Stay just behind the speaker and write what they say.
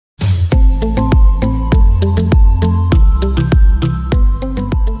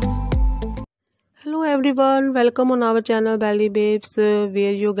everyone, welcome on our channel Belly Babes,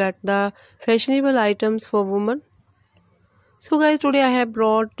 where you get the fashionable items for women. So guys, today I have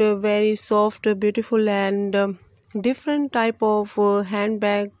brought a very soft, beautiful and different type of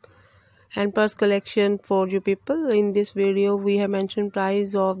handbag and purse collection for you people. In this video we have mentioned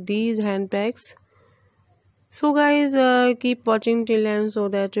price of these handbags. So guys, keep watching till end so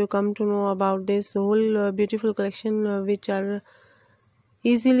that you come to know about this whole beautiful collection which are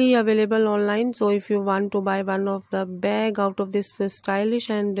easily available online. So if you want to buy one of the bag out of this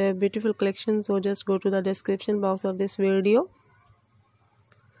stylish and beautiful collection, so just go to the description box of this video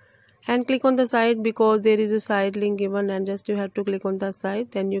and click on the site, because there is a site link given and just you have to click on the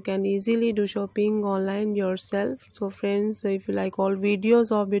site, then you can easily do shopping online yourself. So friends, so if you like all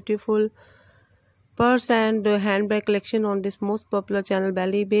videos of beautiful purse and handbag collection on this most popular channel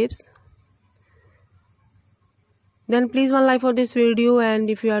Belly Babes, then please one like for this video, and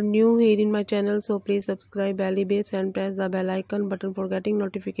if you are new here in my channel, so please subscribe Belly Babes and press the bell icon button for getting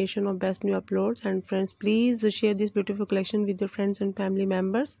notification of best new uploads. And friends, please share this beautiful collection with your friends and family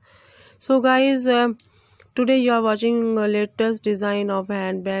members. So guys, today you are watching latest design of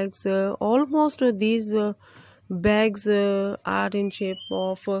handbags. Almost these bags are in shape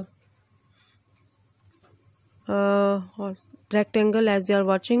of rectangle, as you are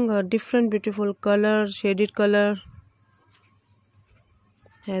watching a different beautiful color, shaded color,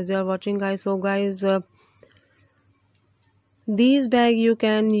 as you are watching guys. So guys, these bag you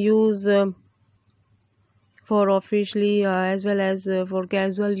can use for officially as well as for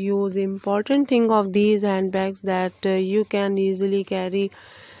casual use. Important thing of these handbags that you can easily carry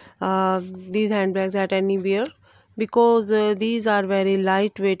these handbags at anywhere, because these are very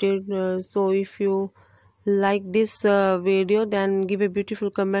lightweighted. So if you like this video, then give a beautiful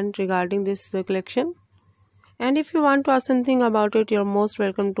comment regarding this collection, and if you want to ask something about it, you're most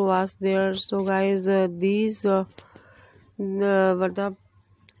welcome to ask there. So guys, these were the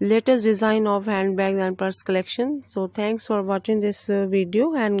latest design of handbags and purse collection. So thanks for watching this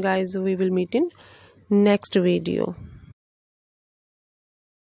video, and guys, we will meet in next video.